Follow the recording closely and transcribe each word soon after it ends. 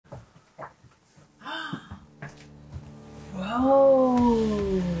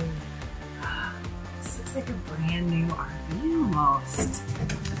almost.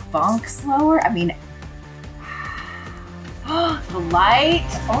 The bunk slower. I mean, the light.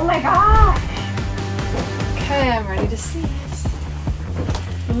 Oh my gosh. Okay, I'm ready to see it.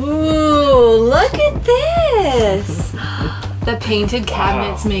 Ooh, look at this. The painted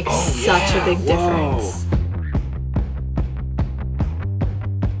cabinets make such a big difference.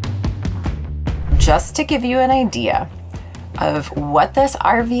 Just to give you an idea of what this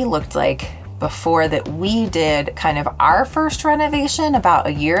RV looked like before that we did kind of our first renovation about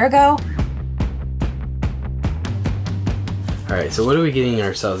a year ago. All right, so what are we getting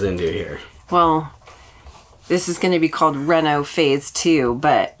ourselves into here? Well, this is going to be called Reno Phase 2,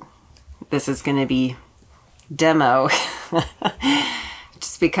 but this is going to be demo.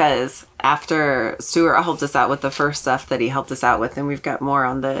 Just because after Stuart helped us out with the first stuff that he helped us out with, and we've got more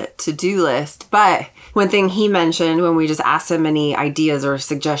on the to-do list. But one thing he mentioned when we just asked him any ideas or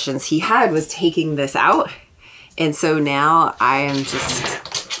suggestions he had was taking this out. And so now I am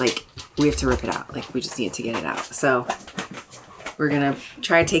just like, we have to rip it out. Like, we just need to get it out. So we're going to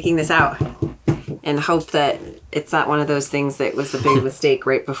try taking this out and hope that it's not one of those things that was a big mistake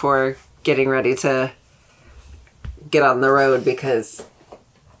right before getting ready to get on the road, because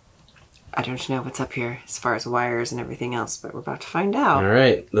I don't know what's up here as far as wires and everything else, but we're about to find out. All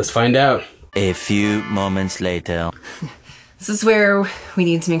right, let's find out. A few moments later. This is where we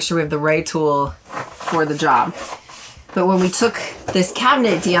need to make sure we have the right tool for the job. But when we took this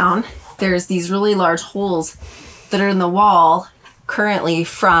cabinet down, there's these really large holes that are in the wall currently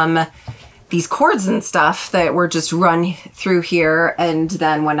from these cords and stuff that were just run through here. And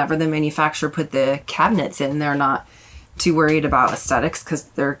then whenever the manufacturer put the cabinets in, they're not too worried about aesthetics because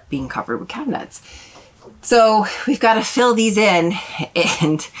they're being covered with cabinets. So we've got to fill these in.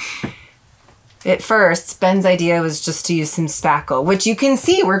 And at first, Ben's idea was just to use some spackle, which you can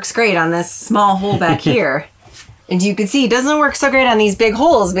see works great on this small hole back here. And you can see it doesn't work so great on these big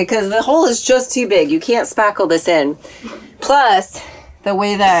holes because the hole is just too big. You can't spackle this in. Plus, the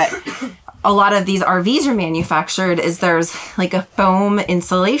way that a lot of these RVs are manufactured is there's like a foam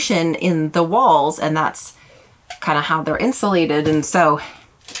insulation in the walls, and that's kind of how they're insulated. And so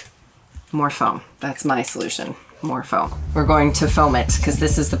more foam. That's my solution. More foam. We're going to foam it because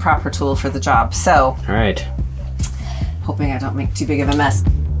this is the proper tool for the job. So, all right. Hoping I don't make too big of a mess.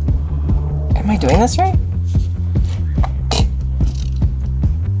 Am I doing this right?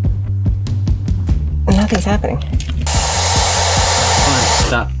 Nothing's happening. Come on,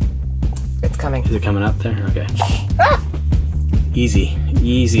 stop. It's coming. Is it coming up there? Okay. Ah! Easy.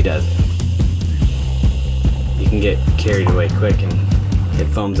 Easy does it. You can get carried away quick and it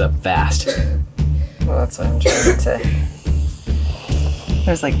foams up fast. Well, that's what I'm trying to...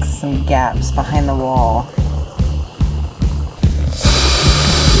 There's like some gaps behind the wall.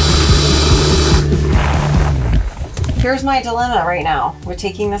 Here's my dilemma right now. We're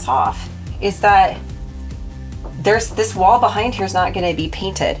taking this off. Is that there's this wall behind here is not going to be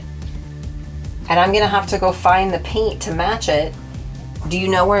painted. And I'm going to have to go find the paint to match it. Do you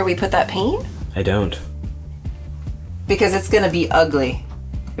know where we put that paint? I don't. Because it's going to be ugly.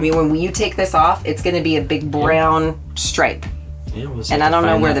 I mean, when you take this off, it's going to be a big brown stripe. Yeah, we'll and I don't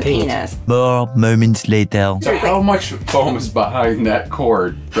know where the paint is. More moments later. So how much foam is behind that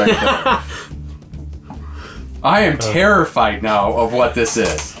cord right there? I am terrified now of what this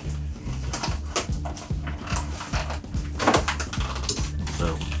is.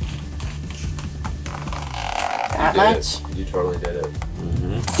 That much? You totally did it.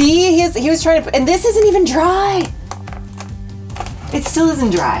 Mm-hmm. See, he was trying to, and this isn't even dry. It still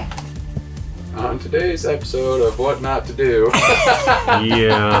isn't dry. On today's episode of What Not to Do.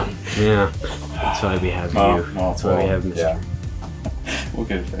 Yeah. That's why we have you. That's why we have Mr. Yeah. We'll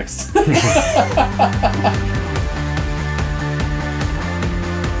get it fixed.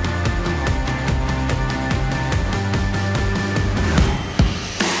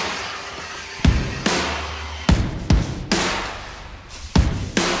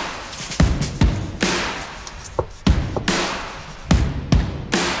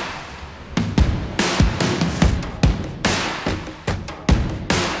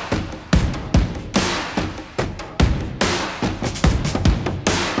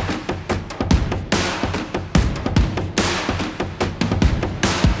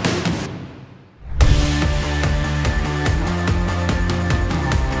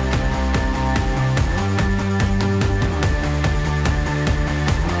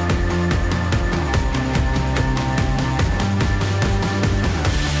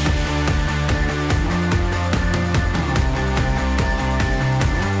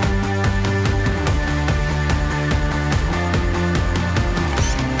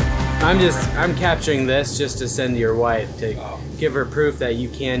 I'm capturing this just to send to your wife to give her proof that you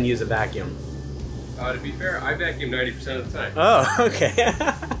can use a vacuum. To be fair, I vacuum 90% of the time. Oh, okay.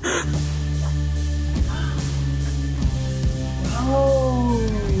 Oh,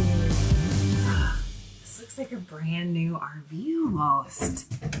 this looks like a brand new RV almost.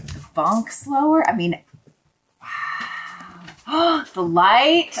 The bunk slower. I mean, wow. The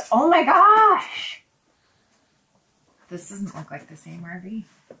light. Oh my gosh. This doesn't look like the same RV.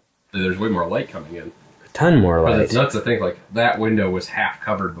 There's way more light coming in. A ton more But light. it's nuts to think like that window was half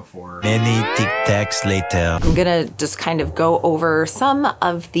covered before. Many Tic Tacs later. I'm gonna just kind of go over some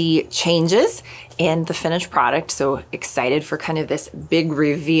of the changes in the finished product. So excited for kind of this big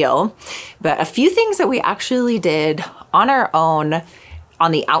reveal. But a few things that we actually did on our own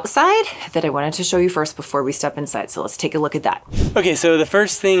on the outside that I wanted to show you first before we step inside. So let's take a look at that. Okay, so the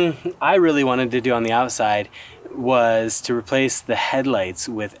first thing I really wanted to do on the outside was to replace the headlights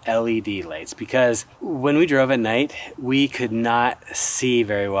with LED lights, because when we drove at night, we could not see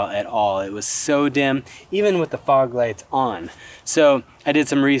very well at all. It was so dim, even with the fog lights on. So I did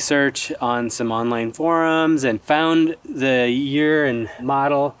some research on some online forums and found the year and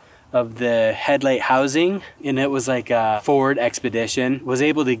model of the headlight housing, and it was like a Ford Expedition. Was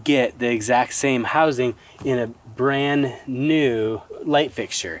able to get the exact same housing in a brand new light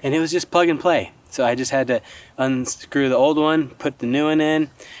fixture, and it was just plug and play. So I just had to unscrew the old one, put the new one in,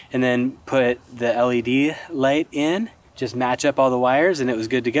 and then put the LED light in, just match up all the wires, and it was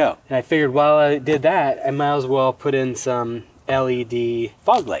good to go. And I figured while I did that, I might as well put in some LED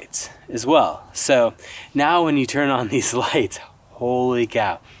fog lights as well. So now when you turn on these lights, holy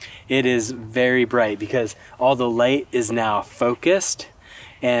cow, it is very bright because all the light is now focused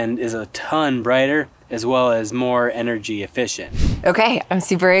and is a ton brighter, as well as more energy efficient. Okay, I'm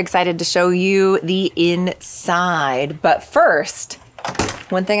super excited to show you the inside. But first,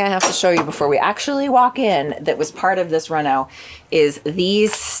 one thing I have to show you before we actually walk in that was part of this reno is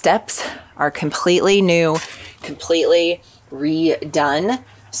these steps are completely new, completely redone.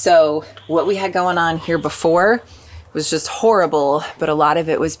 So what we had going on here before was just horrible, but a lot of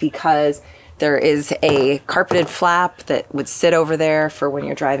it was because there is a carpeted flap that would sit over there for when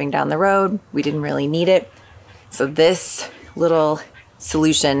you're driving down the road. We didn't really need it. So this little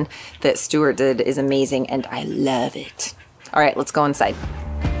solution that Stuart did is amazing and I love it. All right, let's go inside.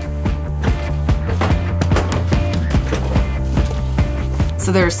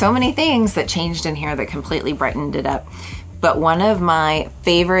 So there are so many things that changed in here that completely brightened it up. But one of my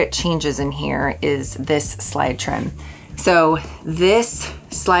favorite changes in here is this slide trim. So this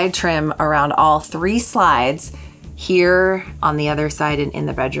slide trim around all 3 slides here on the other side and in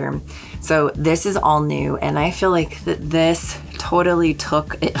the bedroom. So this is all new, and I feel like that this totally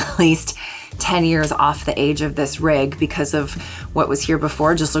took at least 10 years off the age of this rig because of what was here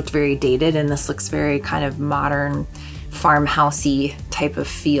before just looked very dated, and this looks very kind of modern farmhousey type of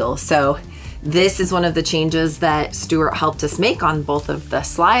feel. So this is one of the changes that Stuart helped us make on both of the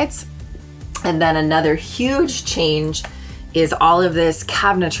slides. And then another huge change is all of this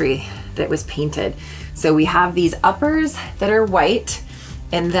cabinetry that was painted. So we have these uppers that are white,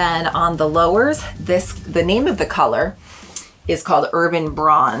 and then on the lowers, the name of the color is called Urban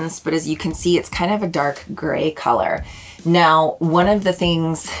Bronze, but as you can see, it's kind of a dark gray color. Now, one of the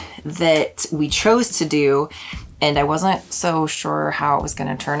things that we chose to do, and I wasn't so sure how it was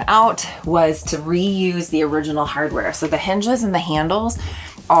gonna turn out, was to reuse the original hardware. So the hinges and the handles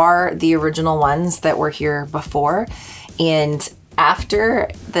are the original ones that were here before. And after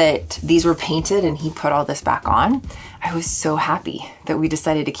that these were painted and he put all this back on, I was so happy that we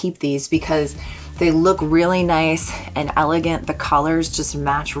decided to keep these because they look really nice and elegant. The colors just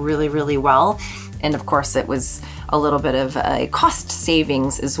match really, really well. And of course it was a little bit of a cost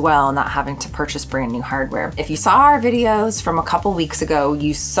savings as well, not having to purchase brand new hardware. If you saw our videos from a couple weeks ago,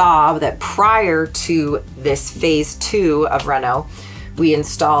 you saw that prior to this phase 2 of Reno, we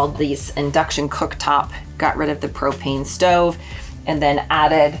installed these induction cooktop, got rid of the propane stove, and then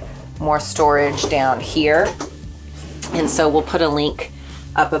added more storage down here. And so we'll put a link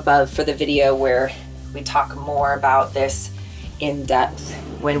up above for the video where we talk more about this in depth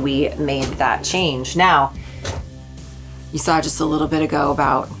when we made that change. Now, you saw just a little bit ago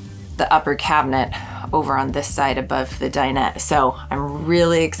about the upper cabinet over on this side above the dinette. So I'm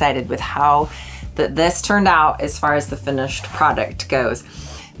really excited with how this turned out as far as the finished product goes.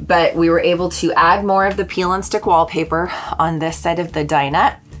 But we were able to add more of the peel and stick wallpaper on this side of the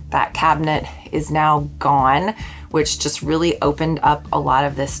dinette. That cabinet is now gone, which just really opened up a lot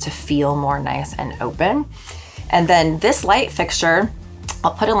of this to feel more nice and open. And then this light fixture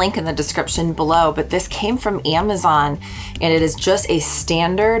I'll put a link in the description below, but this came from Amazon and it is just a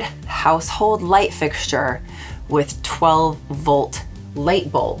standard household light fixture with 12-volt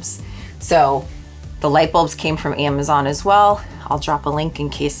light bulbs. So the light bulbs came from Amazon as well. I'll drop a link in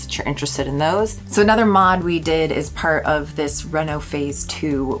case that you're interested in those. So another mod we did as part of this Reno Phase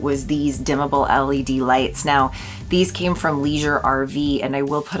 2 was these dimmable LED lights. Now, these came from Leisure RV, and I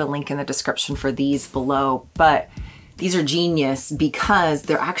will put a link in the description for these below, but these are genius because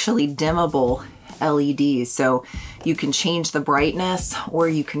they're actually dimmable LEDs. So you can change the brightness or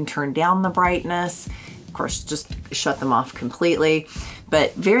you can turn down the brightness. Of course, just shut them off completely,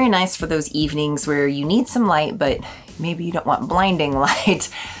 but very nice for those evenings where you need some light, but maybe you don't want blinding light,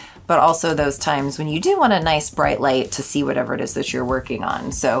 but also those times when you do want a nice bright light to see whatever it is that you're working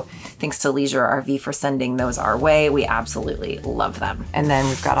on. So thanks to Leisure RV for sending those our way. We absolutely love them. And then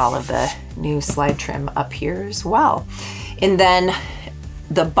we've got all of the new slide trim up here as well. And then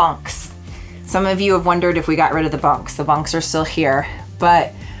the bunks. Some of you have wondered if we got rid of the bunks. The bunks are still here,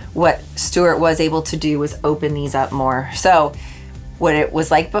 but what Stuart was able to do was open these up more. So what it was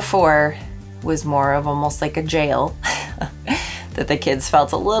like before was more of almost like a jail that the kids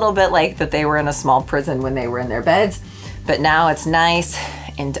felt a little bit like that they were in a small prison when they were in their beds. But now it's nice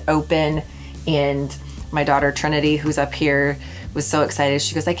and open, and my daughter Trinity, who's up here, was so excited.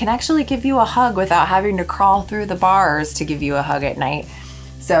 She goes, I can actually give you a hug without having to crawl through the bars to give you a hug at night.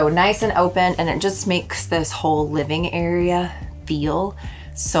 So nice and open, and it just makes this whole living area feel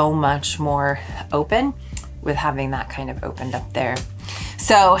so much more open with having that kind of opened up there.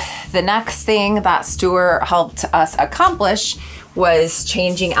 So the next thing that Stuart helped us accomplish was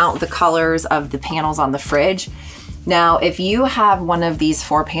changing out the colors of the panels on the fridge. Now, if you have one of these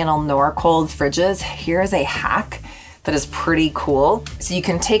 4-panel Norcold fridges, here's a hack that is pretty cool. So you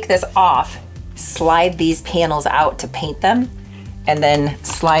can take this off, slide these panels out to paint them, and then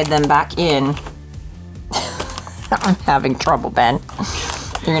slide them back in. I'm having trouble, Ben.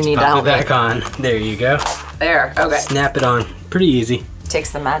 You're gonna need to help it back on. There you go. There, okay. Snap it on. Pretty easy.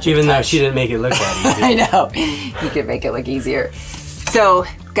 Takes the magic Even touch. though she didn't make it look that easy. I know. You could make it look easier. So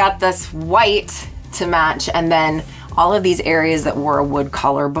got this white to match, and then all of these areas that were a wood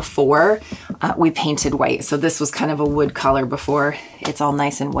color before, we painted white. So this was kind of a wood color before. It's all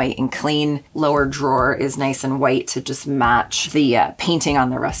nice and white and clean. Lower drawer is nice and white to just match the painting on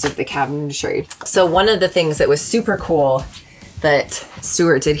the rest of the cabinetry. So one of the things that was super cool that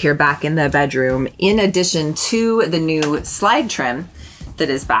Stuart did here back in the bedroom, in addition to the new slide trim that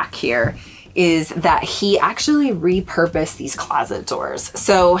is back here, is that he actually repurposed these closet doors.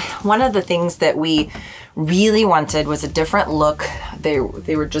 So one of the things that we really wanted was a different look. They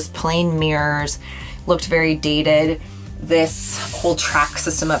were just plain mirrors, looked very dated. This whole track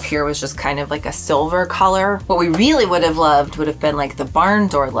system up here was just kind of like a silver color. What we really would have loved would have been like the barn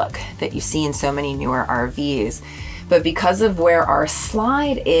door look that you see in so many newer RVs. But because of where our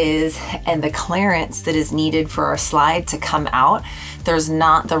slide is and the clearance that is needed for our slide to come out, there's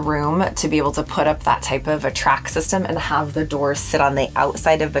not the room to be able to put up that type of a track system and have the doors sit on the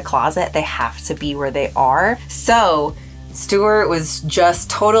outside of the closet. They have to be where they are. So Stuart was just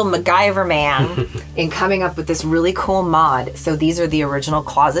total MacGyver man in coming up with this really cool mod. So these are the original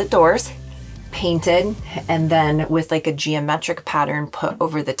closet doors, painted, and then with like a geometric pattern put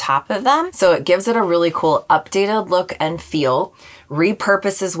over the top of them. So it gives it a really cool updated look and feel,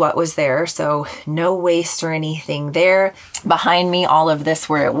 repurposes what was there, so no waste or anything there. Behind me, all of this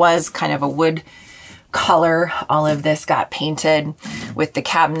where it was kind of a wood color, all of this got painted with the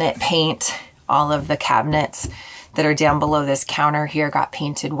cabinet paint. All of the cabinets that are down below this counter here got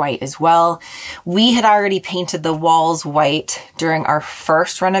painted white as well. We had already painted the walls white during our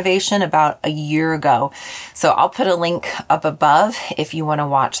first renovation about a year ago. So I'll put a link up above if you want to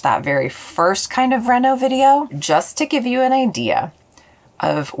watch that very first kind of reno video, just to give you an idea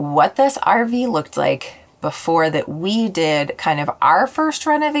of what this RV looked like before that we did kind of our first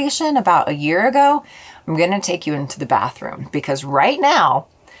renovation about a year ago. I'm going to take you into the bathroom because right now,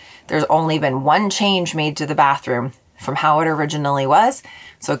 there's only been one change made to the bathroom from how it originally was.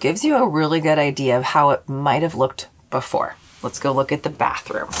 So it gives you a really good idea of how it might have looked before. Let's go look at the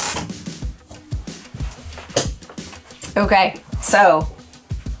bathroom. Okay, so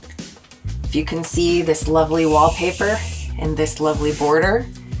if you can see this lovely wallpaper and this lovely border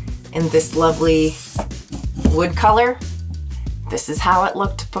and this lovely wood color, this is how it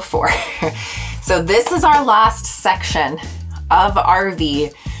looked before. So this is our last section of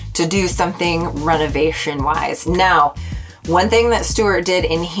RV to do something renovation wise. Now, one thing that Stuart did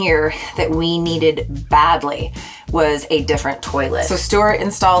in here that we needed badly was a different toilet. So Stuart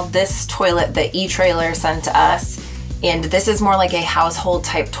installed this toilet that E-Trailer sent to us. And this is more like a household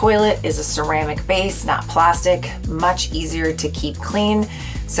type toilet, is a ceramic base, not plastic, much easier to keep clean.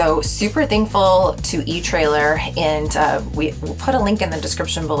 So super thankful to eTrailer, and we'll put a link in the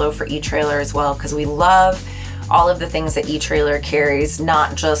description below for eTrailer as well, because we love all of the things that eTrailer carries,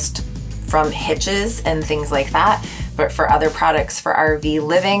 not just from hitches and things like that, but for other products for RV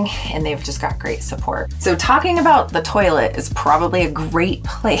living, and they've just got great support. So talking about the toilet is probably a great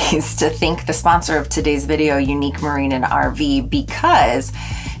place to thank the sponsor of today's video, Unique Marine and RV, because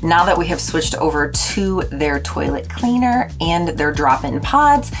now that we have switched over to their toilet cleaner and their drop-in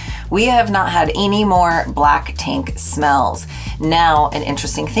pods, we have not had any more black tank smells. Now, an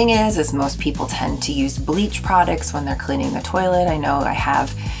interesting thing is most people tend to use bleach products when they're cleaning the toilet. I know I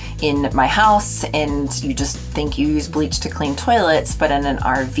have in my house, and you just think you use bleach to clean toilets, but in an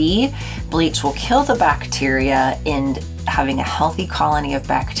RV, bleach will kill the bacteria, and having a healthy colony of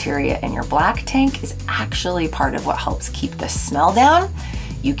bacteria in your black tank is actually part of what helps keep the smell down.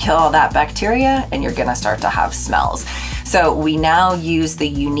 You kill all that bacteria and you're gonna start to have smells. So we now use the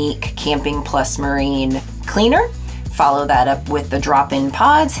Unique Camping Plus Marine cleaner, follow that up with the drop-in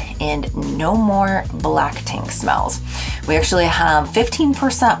pods, and no more black tank smells. We actually have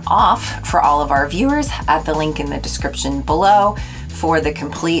 15% off for all of our viewers at the link in the description below for the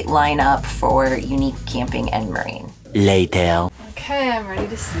complete lineup for Unique Camping and Marine. Later. Okay, I'm ready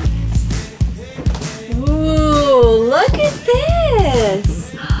to see it. Ooh, look at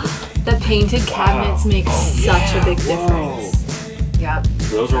this. The painted cabinets make such a big difference. Yeah.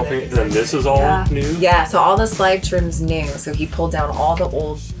 Those are all painted, and this is all new? Yeah, so all the slide trim's new. So he pulled down all the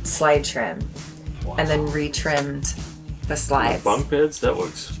old slide trim and then retrimmed the slides. Bunk beds, that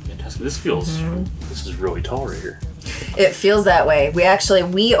looks fantastic. This feels, this is really tall right here. It feels that way.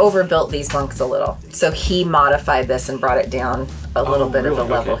 We overbuilt these bunks a little. So he modified this and brought it down a little bit of a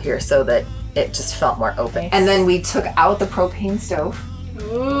level here so that it just felt more open. And then we took out the propane stove.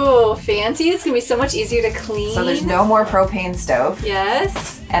 Ooh, fancy. It's gonna be so much easier to clean. So there's no more propane stove.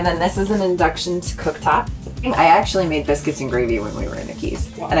 Yes. And then this is an induction cooktop. I actually made biscuits and gravy when we were in the Keys.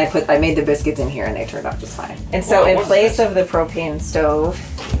 Wow. And I made the biscuits in here and they turned out just fine. And so in place of the propane stove,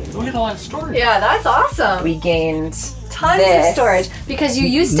 we had a lot of storage. Yeah, that's awesome. We gained tons of storage, because you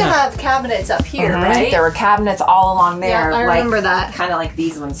used to have cabinets up here, right? There were cabinets all along there. Yeah, I remember that. Kind of like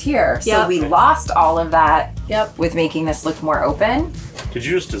these ones here. So we lost all of that with making this look more open. Did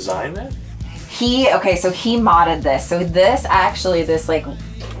you just design that? So he modded this. So this actually, this like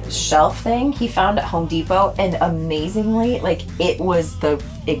shelf thing he found at Home Depot, and amazingly, like it was the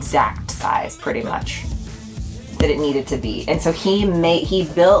exact size pretty much that it needed to be. And so he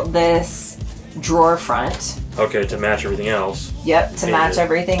built this drawer front. Okay, to match everything else. Yep, to match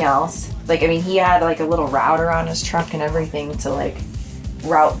everything else. Like, I mean, he had like a little router on his truck and everything to like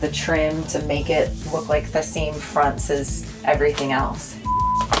route the trim to make it look like the same fronts as everything else.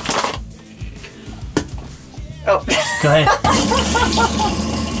 Oh. Go ahead.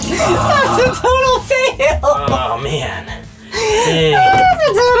 That's a total fail. Oh man. Hey. That's a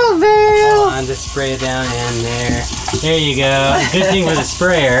total fail. Hold on, just spray it down in there. There you go. Good thing with a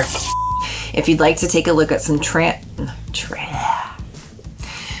sprayer. If you'd like to take a look at some So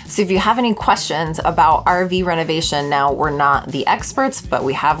if you have any questions about RV renovation, now we're not the experts, but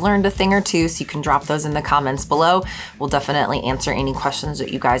we have learned a thing or two, so you can drop those in the comments below. We'll definitely answer any questions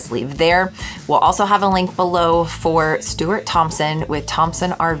that you guys leave there. We'll also have a link below for Stuart Thompson with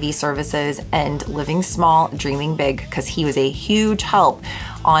Thompson RV Services and Living Small, Dreaming Big, because he was a huge help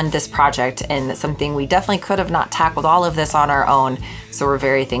on this project and something we definitely could have not tackled all of this on our own. So we're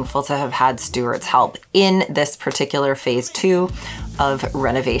very thankful to have had Stuart's help in this particular phase 2 of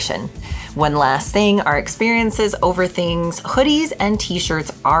renovation. One last thing, our experiences over things, hoodies and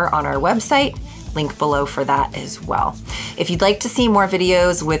t-shirts are on our website. Link below for that as well. If you'd like to see more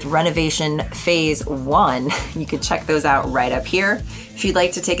videos with renovation phase 1, you can check those out right up here. If you'd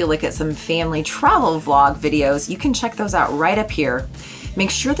like to take a look at some family travel vlog videos, you can check those out right up here. Make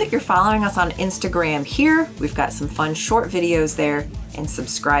sure that you're following us on Instagram here. We've got some fun short videos there, and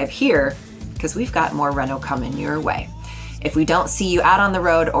subscribe here because we've got more reno coming your way. If we don't see you out on the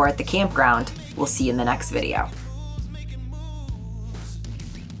road or at the campground, we'll see you in the next video.